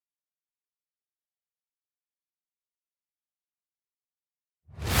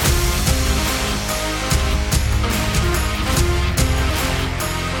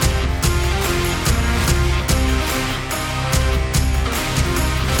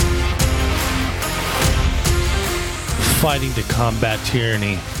fighting to combat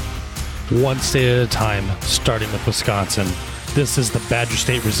tyranny, one state at a time, starting with Wisconsin. This is the Badger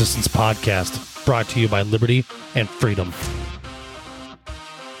State Resistance Podcast, brought to you by Liberty and Freedom.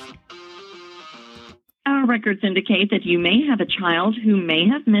 Our records indicate that you may have a child who may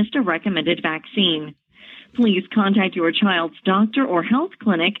have missed a recommended vaccine. Please contact your child's doctor or health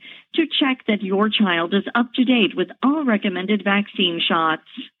clinic to check that your child is up to date with all recommended vaccine shots.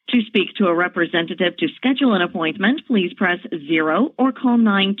 To speak to a representative to schedule an appointment, please press 0 or call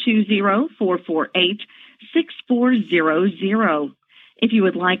 920-448-6400. If you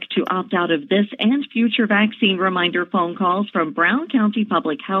would like to opt out of this and future vaccine reminder phone calls from Brown County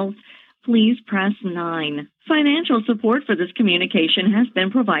Public Health, please press 9. Financial support for this communication has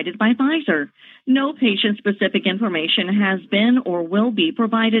been provided by Pfizer. No patient-specific information has been or will be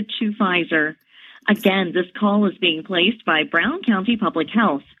provided to Pfizer. Again, this call is being placed by Brown County Public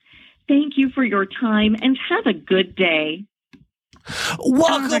Health. Thank you for your time and have a good day.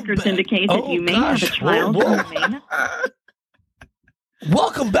 Our records indicate that you may have a child who may have...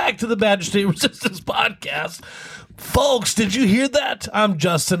 Welcome back to the Badger State Resistance Podcast. Folks, did you hear that? I'm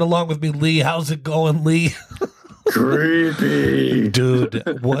Justin, along with me, Lee. How's it going, Lee? Creepy.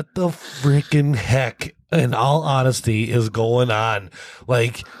 Dude, what the freaking heck, in all honesty, is going on?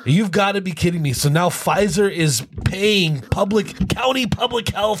 Like, you've got to be kidding me. So now Pfizer is paying county public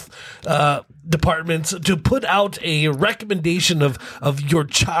health departments to put out a recommendation of your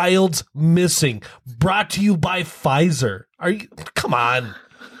child's missing, brought to you by Pfizer. Come on.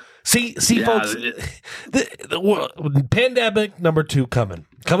 See, yeah, folks, the pandemic number 2 coming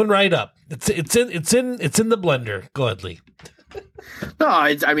right up. It's in the blender. Go ahead, Lee. No,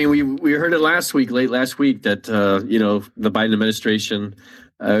 I mean we heard it late last week that the Biden administration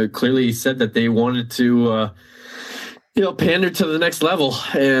clearly said that they wanted to pander to the next level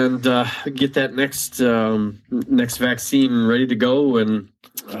and get that next vaccine ready to go, and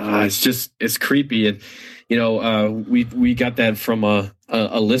it's creepy. And we got that from a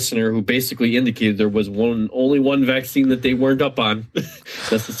listener who basically indicated there was only one vaccine that they weren't up on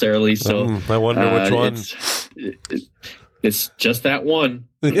necessarily. So I wonder which one. It's just that one.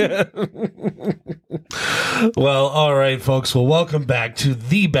 Yeah. Well, all right, folks. Well, welcome back to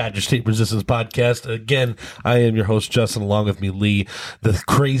the Badger State Resistance Podcast. Again, I am your host, Justin, along with me, Lee. The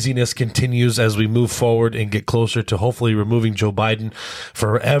craziness continues as we move forward and get closer to hopefully removing Joe Biden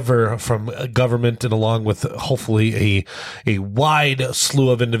forever from government, and along with hopefully a wide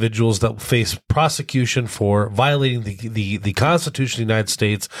slew of individuals that will face prosecution for violating the Constitution of the United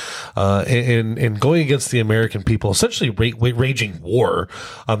States and going against the American people, essentially waging war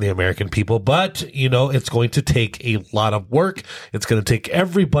on the American people. But, it's going to take a lot of work. It's going to take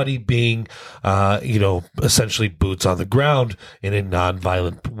everybody being, essentially boots on the ground in a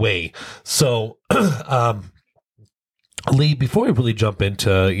nonviolent way. So, Lee, before we really jump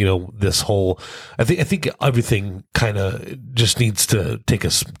into, this whole, I think everything kind of just needs to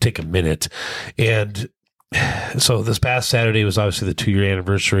take a minute. And so this past Saturday was obviously the 2-year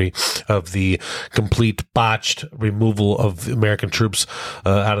anniversary of the complete botched removal of American troops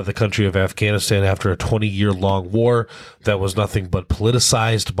out of the country of Afghanistan after a 20-year-long war that was nothing but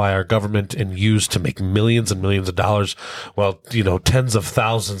politicized by our government and used to make millions and millions of dollars. Well, tens of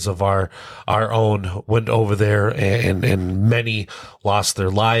thousands of our own went over there, and many lost their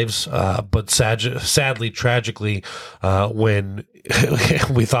lives. But sadly, tragically, when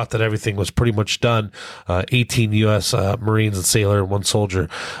we thought that everything was pretty much done, 18 U.S. Marines and sailor and 1 soldier,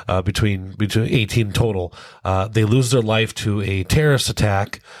 between 18 total, they lose their life to a terrorist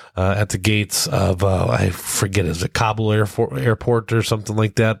attack at the gates of I forget, is it Kabul airport or something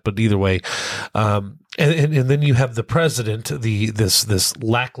like that? But either way, and then you have the president, this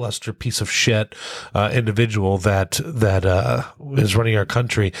lackluster piece of shit individual that is running our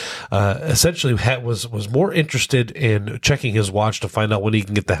country, essentially was more interested in checking his watch to find out when he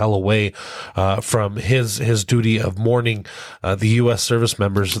can get the hell away from his duty of mourning the U.S. service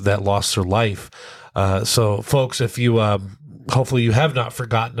members that lost their life. So, folks, if you hopefully you have not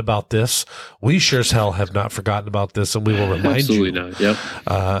forgotten about this. We sure as hell have not forgotten about this, and we will remind Absolutely you. Not. Yep.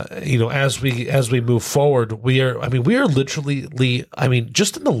 As we move forward, we are literally,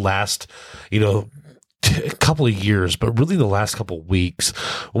 just in the last, couple of years, but really the last couple of weeks,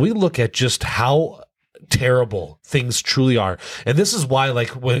 when we look at just how terrible things truly are, and this is why,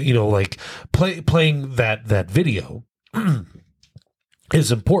 playing that video.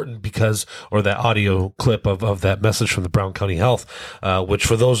 is important because, or that audio clip of that message from the Brown County Health, which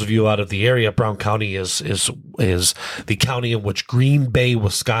for those of you out of the area, Brown County is the county in which Green Bay,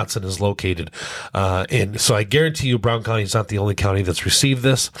 Wisconsin is located. And so I guarantee you Brown County is not the only county that's received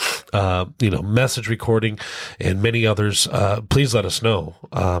this, message recording and many others. Please let us know.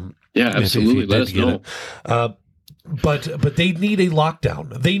 Yeah, absolutely. Let us know. But they need a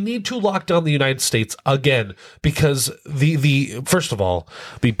lockdown. They need to lock down the United States again because the first of all,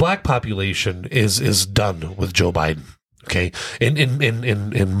 the black population is done with Joe Biden. Okay,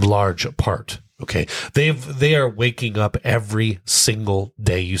 in large part. Okay, they are waking up every single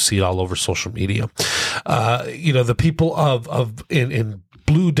day. You see it all over social media. The people in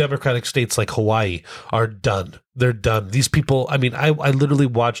blue Democratic states like Hawaii are done. They're done. These people. I mean, I literally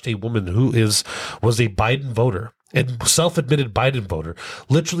watched a woman who was a Biden voter. And self-admitted Biden voter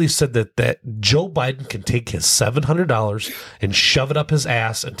literally said that Joe Biden can take his $700 and shove it up his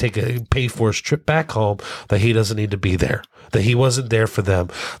ass and pay for his trip back home, that he doesn't need to be there, that he wasn't there for them,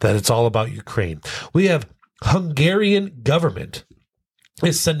 that it's all about Ukraine. We have Hungarian government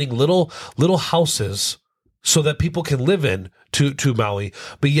is sending little houses so that people can live in to Maui,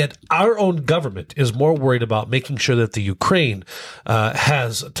 but yet our own government is more worried about making sure that the Ukraine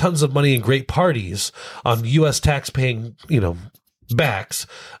has tons of money and great parties on U.S. tax-paying, backs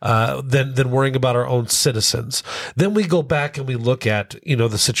than worrying about our own citizens. Then we go back and we look at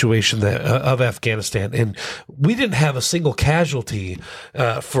the situation of Afghanistan, and we didn't have a single casualty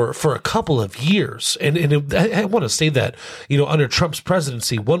for a couple of years. And I want to say that under Trump's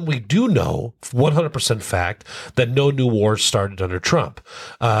presidency, when we do know 100% fact that no new wars started under Trump,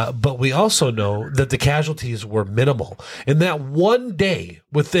 but we also know that the casualties were minimal. In that one day,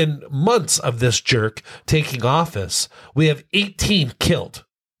 within months of this jerk taking office, we have 18 killed.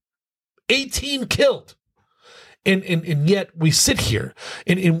 18 killed. And yet we sit here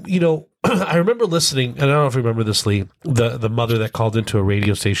and I remember listening, and I don't know if you remember this, Lee, the mother that called into a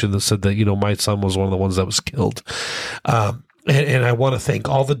radio station that said that, my son was one of the ones that was killed. And I want to thank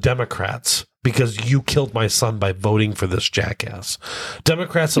all the Democrats because you killed my son by voting for this jackass.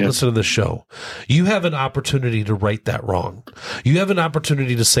 Democrats that listen to this show, you have an opportunity to right that wrong. You have an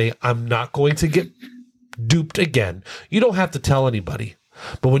opportunity to say, I'm not going to get duped again. You don't have to tell anybody.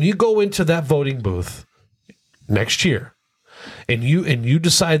 But when you go into that voting booth next year and you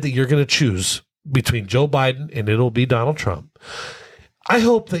decide that you're going to choose between Joe Biden and it'll be Donald Trump, I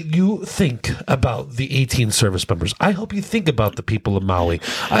hope that you think about the 18 service members. I hope you think about the people of Maui.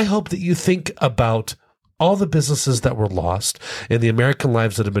 I hope that you think about all the businesses that were lost and the American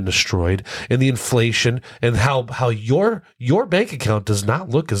lives that have been destroyed and the inflation and how your bank account does not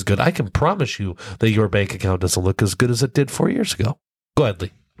look as good. I can promise you that your bank account doesn't look as good as it did 4 years ago. Go ahead,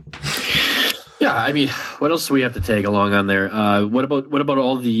 Lee. Yeah, I mean, what else do we have to tag along on there? What about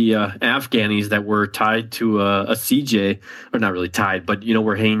all the Afghanis that were tied to a CJ, or not really tied, but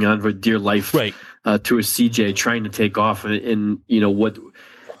were hanging on for dear life, right, to a CJ trying to take off in what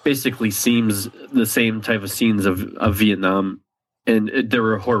basically seems the same type of scenes of Vietnam, and they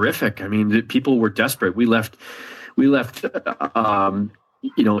were horrific. I mean, people were desperate. We left, individuals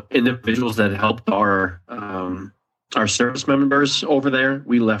that helped our service members over there.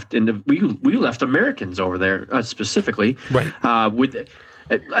 We left Americans over there specifically. Right. I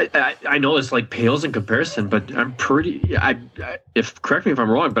know this like pales in comparison, but I'm pretty. Correct me if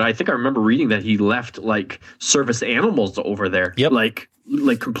I'm wrong, but I think I remember reading that he left like service animals over there. Yep. Like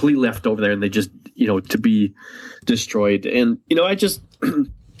completely left over there, and they just to be destroyed. And I just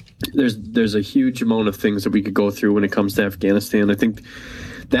there's a huge amount of things that we could go through when it comes to Afghanistan. I think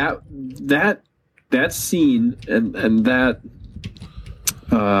that scene and that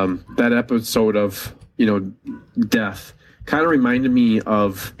episode of death kind of reminded me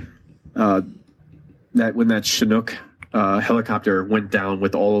of that when that Chinook helicopter went down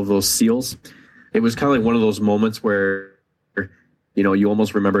with all of those SEALs. It was kind of like one of those moments where you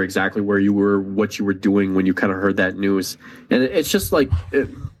almost remember exactly where you were, what you were doing when you kind of heard that news. And it's just like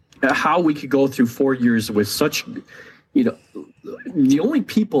how we could go through 4 years with such, the only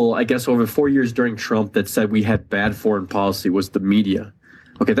people, I guess, over 4 years during Trump that said we had bad foreign policy was the media.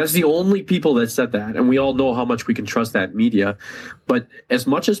 Okay, that's the only people that said that. And we all know how much we can trust that media. But as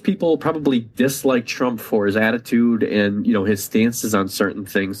much as people probably dislike Trump for his attitude and, his stances on certain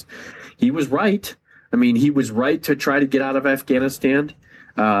things, he was right. I mean, he was right to try to get out of Afghanistan.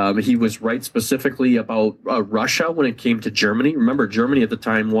 He was right specifically about Russia when it came to Germany. Remember, Germany at the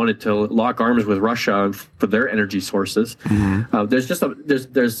time wanted to lock arms with Russia for their energy sources.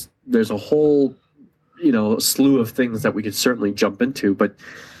 Mm-hmm. There's a whole slew of things that we could certainly jump into. But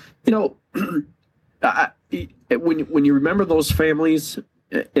when you remember those families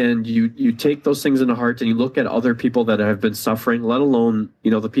and you take those things into heart and you look at other people that have been suffering, let alone,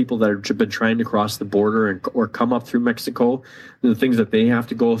 the people that have been trying to cross the border or come up through Mexico, and the things that they have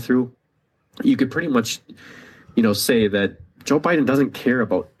to go through, you could pretty much, say that Joe Biden doesn't care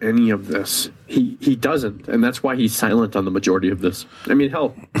about any of this. He doesn't, and that's why he's silent on the majority of this. I mean,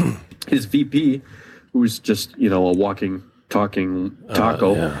 hell, his VP, who's just, a walking, talking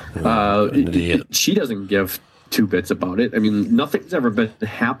taco, she doesn't give two bits about it. I mean, nothing's ever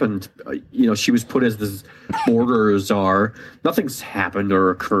happened. She was put as this border czar. Nothing's happened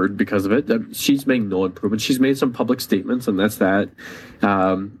or occurred because of it. She's made no improvement. She's made some public statements, and that's that.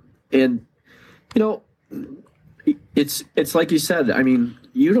 It's like you said. I mean,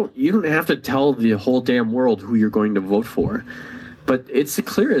 you don't have to tell the whole damn world who you're going to vote for, but it's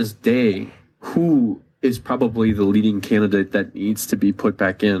clear as day who is probably the leading candidate that needs to be put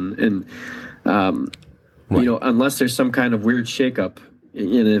back in. And right. Unless there's some kind of weird shakeup,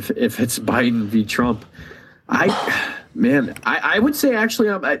 and if it's Biden v. Trump, I would say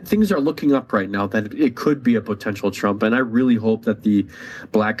actually things are looking up right now that it could be a potential Trump, and I really hope that the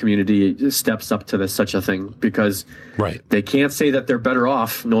black community steps up to such a thing, because they can't say that they're better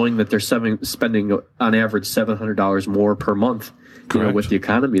off knowing that they're spending on average $700 more per month, with the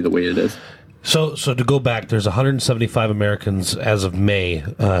economy the way it is. So to go back, there's 175 Americans as of May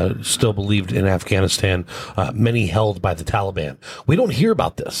still believed in Afghanistan, many held by the Taliban. We don't hear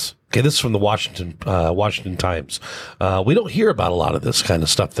about this. Okay, this is from the Washington Times. We don't hear about a lot of this kind of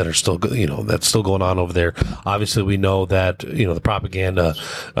stuff that are still, that's still going on over there. Obviously, we know that, the propaganda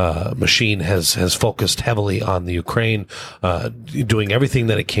machine has focused heavily on the Ukraine, doing everything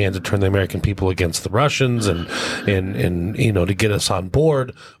that it can to turn the American people against the Russians and to get us on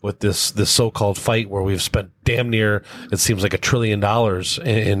board with this so-called fight where we've spent damn near, it seems like $1 trillion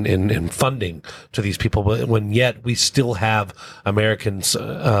in funding to these people, but when yet we still have Americans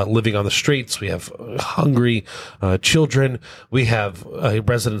living on the streets. We have hungry children. We have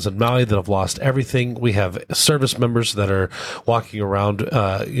residents in Maui that have lost everything. We have service members that are walking around,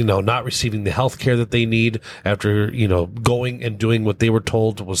 not receiving the health care that they need after, going and doing what they were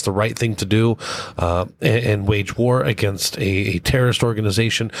told was the right thing to do, and wage war against a terrorist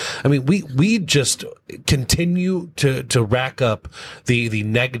organization. I mean, we just continue to rack up the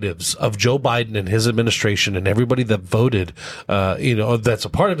negatives of Joe Biden and his administration and everybody that voted, that's a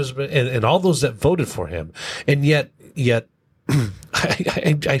part of his, and all those that voted for him. And yet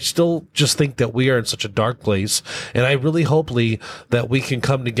I still just think that we are in such a dark place, and I really hope, Lee, that we can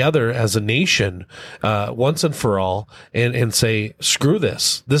come together as a nation once and for all and say, screw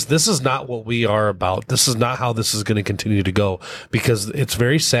this. This is not what we are about. This is not how this is going to continue to go, because it's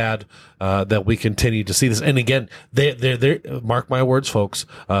very sad that we continue to see this. And again, they're mark my words, folks,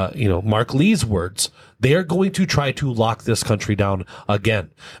 Mark Lee's words, they are going to try to lock this country down again.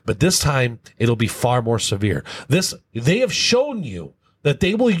 But this time, it'll be far more severe. They have shown you that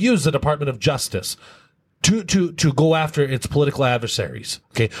they will use the Department of Justice to go after its political adversaries.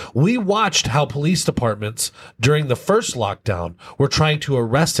 Okay. We watched how police departments during the first lockdown were trying to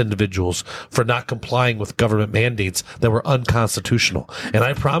arrest individuals for not complying with government mandates that were unconstitutional. And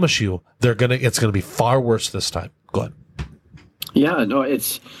I promise you, it's going to be far worse this time. Go ahead. Yeah, no,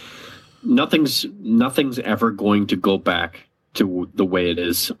 nothing's ever going to go back to the way it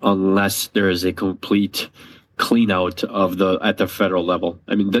is unless there is a complete clean out at the federal level.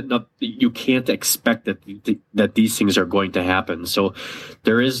 I mean, you can't expect that these things are going to happen. So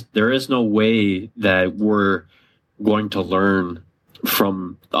there is no way that we're going to learn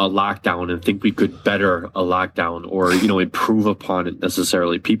from a lockdown and think we could better a lockdown or improve upon it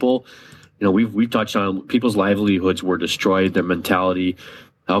necessarily. People, we've touched on people's livelihoods were destroyed, their mentality,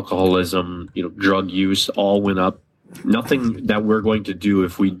 alcoholism, drug use all went up. Nothing that we're going to do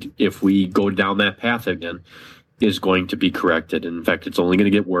if we go down that path again is going to be corrected. In fact, it's only going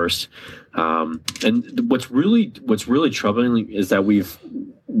to get worse. And what's really troubling is that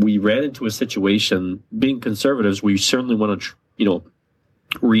we ran into a situation. Being conservatives, we certainly want to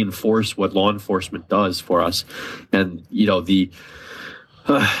reinforce what law enforcement does for us, and the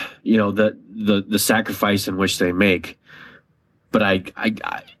sacrifice in which they make. But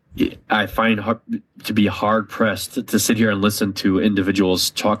I find to be hard pressed to sit here and listen to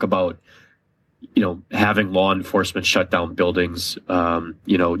individuals talk about, having law enforcement shut down buildings,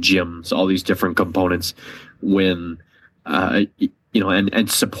 gyms, all these different components when, and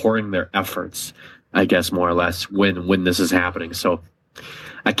supporting their efforts, I guess, more or less when this is happening. So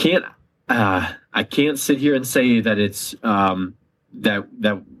I can't sit here and say that it's,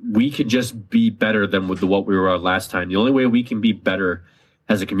 that we can just be better than what we were last time. The only way we can be better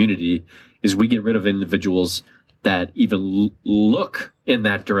as a community is we get rid of individuals that even look in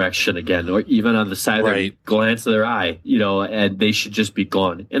that direction again, or even on the side of their glance of their eye, and they should just be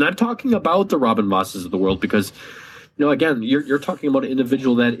gone. And I'm talking about the Robin Vosses of the world because, again, you're talking about an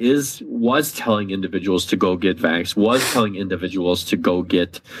individual that was telling individuals to go get vaxxed, was telling individuals to go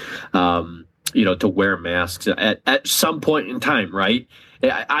get, to wear masks at some point in time, right?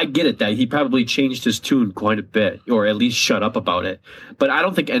 I get it that he probably changed his tune quite a bit, or at least shut up about it. But I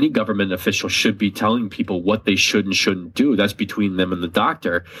don't think any government official should be telling people what they should and shouldn't do. That's between them and the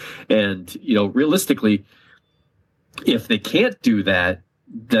doctor. And, realistically, if they can't do that,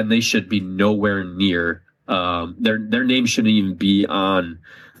 then they should be nowhere near. Their name shouldn't even be on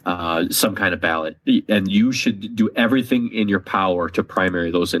some kind of ballot, and you should do everything in your power to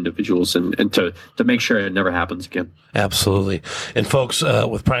primary those individuals and to make sure it never happens again. Absolutely. And folks,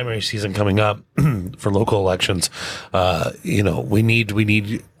 with primary season coming up for local elections, we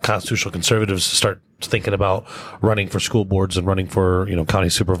need constitutional conservatives to start thinking about running for school boards and running for, county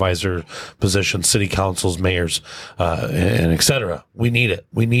supervisor positions, city councils, mayors, and et cetera. We need it.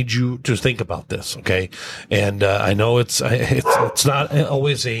 We need you to think about this. Okay. And, I know it's not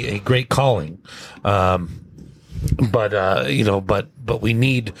always a great calling. But we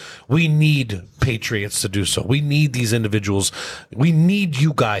need patriots to do so. We need these individuals. We need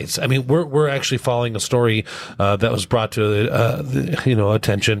you guys. I mean, we're actually following a story that was brought to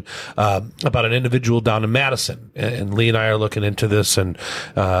attention about an individual down in Madison, and Lee and I are looking into this and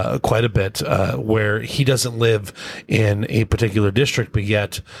quite a bit, where he doesn't live in a particular district, but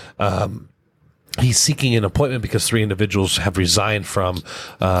yet he's seeking an appointment because 3 individuals have resigned from,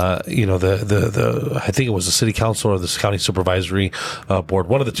 I think it was the city council or the county supervisory board,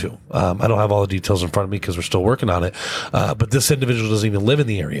 one of the two. I don't have all the details in front of me because we're still working on it. But this individual doesn't even live in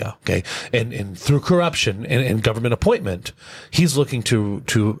the area. Okay. And through corruption and government appointment, he's looking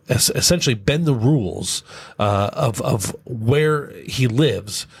to essentially bend the rules, of where he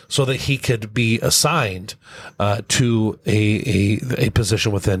lives so that he could be assigned, to a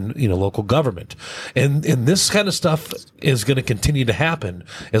position within, local government. And this kind of stuff is going to continue to happen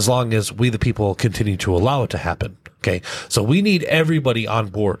as long as we, the people, continue to allow it to happen. Okay. So we need everybody on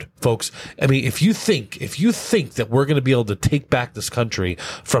board, folks. I mean, if you think that we're going to be able to take back this country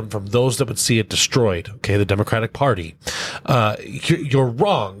from those that would see it destroyed, okay, the Democratic Party, you're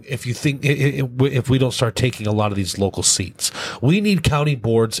wrong if you think, if we don't start taking a lot of these local seats. We need county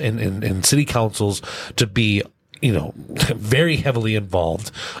boards and city councils to be, very heavily involved,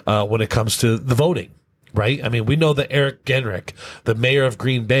 when it comes to the voting, right? I mean, we know that Eric Genrich, the mayor of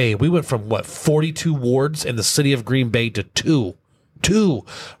Green Bay, we went from 42 wards in the city of Green Bay to two,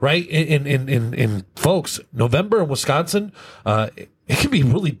 right? In folks, November in Wisconsin, it can be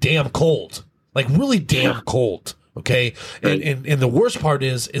really damn cold, cold. Okay. Right. And the worst part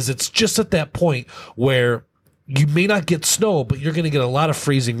is it's just at that point where you may not get snow, but you're going to get a lot of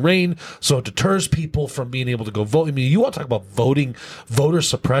freezing rain, so it deters people from being able to go vote. I mean, you want to talk about voter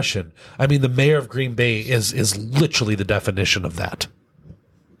suppression. I mean, the mayor of Green Bay is literally the definition of that.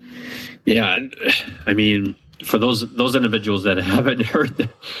 Yeah, I mean, for those individuals that haven't heard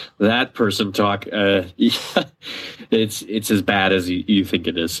that person talk, it's as bad as you think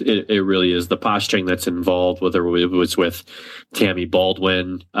it is. It really is. The posturing that's involved, whether it was with Tammy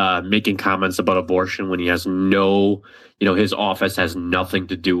Baldwin making comments about abortion when he has no, his office has nothing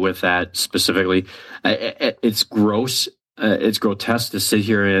to do with that specifically. It's gross. It's grotesque to sit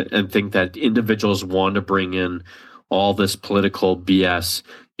here and think that individuals want to bring in all this political BS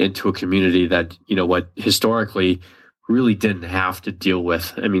into a community that, historically really didn't have to deal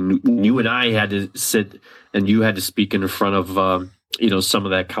with. I mean, you and I had to sit and you had to speak in front of, some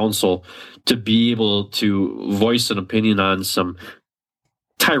of that council to be able to voice an opinion on some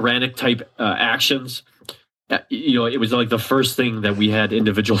tyrannic type actions. It was like the first thing that we had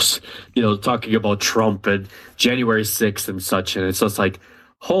individuals, talking about Trump and January 6th and such. And it's just like,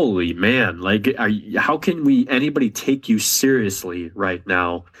 holy man, how can anybody take you seriously right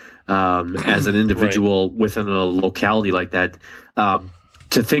now as an individual within a locality like that,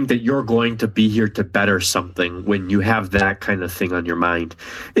 to think that you're going to be here to better something when you have that kind of thing on your mind?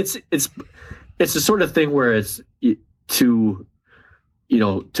 It's the sort of thing where it's to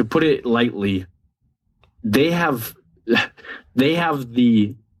put it lightly, they have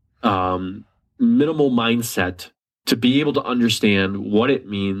the minimal mindset to be able to understand what it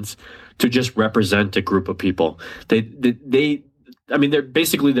means to just represent a group of people. They're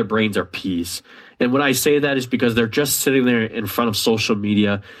basically, their brains are peas. And when I say that is because they're just sitting there in front of social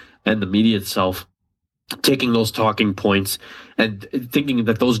media and the media itself, taking those talking points and thinking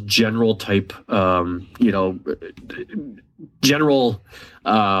that those general type, general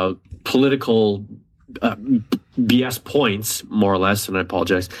political BS points, more or less, and I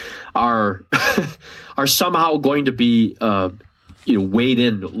apologize, are are somehow going to be weighed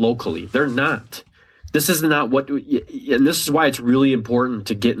in locally. They're not. This is not what, and this is why it's really important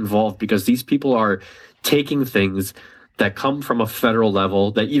to get involved, because these people are taking things that come from a federal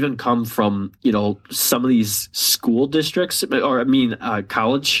level, that even come from, some of these school districts, or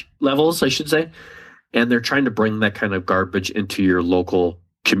college levels, I should say, and they're trying to bring that kind of garbage into your local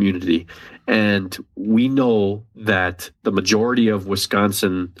community. And we know that the majority of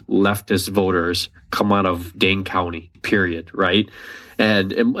Wisconsin leftist voters come out of Dane County, period, right? And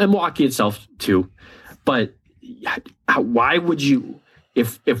Milwaukee itself too. But why would you,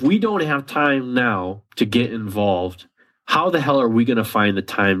 if we don't have time now to get involved, how the hell are we going to find the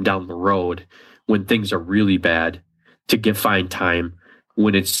time down the road when things are really bad to find time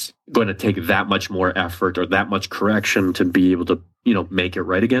when it's going to take that much more effort or that much correction to be able to, make it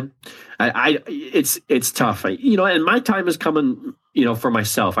right again? It's tough. And my time is coming, for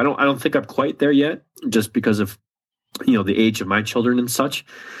myself. I don't think I'm quite there yet, just because of, the age of my children and such,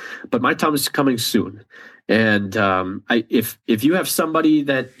 but my time is coming soon. And if you have somebody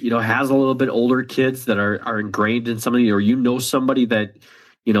that has a little bit older kids that are ingrained in something, or somebody that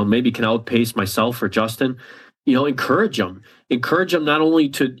maybe can outpace myself or Justin, encourage them not only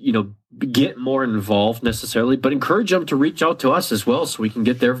to get more involved necessarily, but encourage them to reach out to us as well, so we can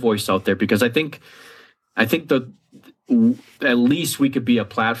get their voice out there. Because I think at least we could be a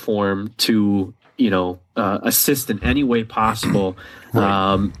platform to assist in any way possible,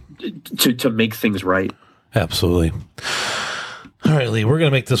 right, to make things right. Absolutely. All right, Lee, we're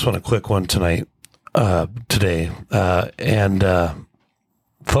going to make this one a quick one today.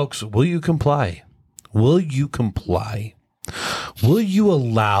 Folks, will you comply? Will you comply? Will you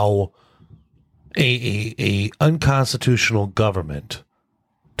allow a unconstitutional government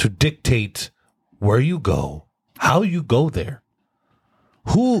to dictate where you go, how you go there,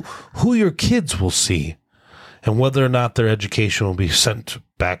 who your kids will see, and whether or not their education will be sent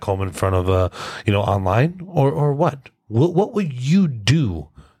back home in front of online or what? What will you do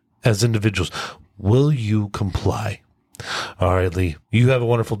as individuals? Will you comply? All right, Lee, you have a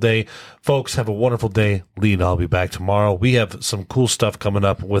wonderful day. Folks, have a wonderful day. Lee and I'll be back tomorrow. We have some cool stuff coming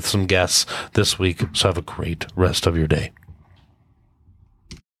up with some guests this week, so have a great rest of your day.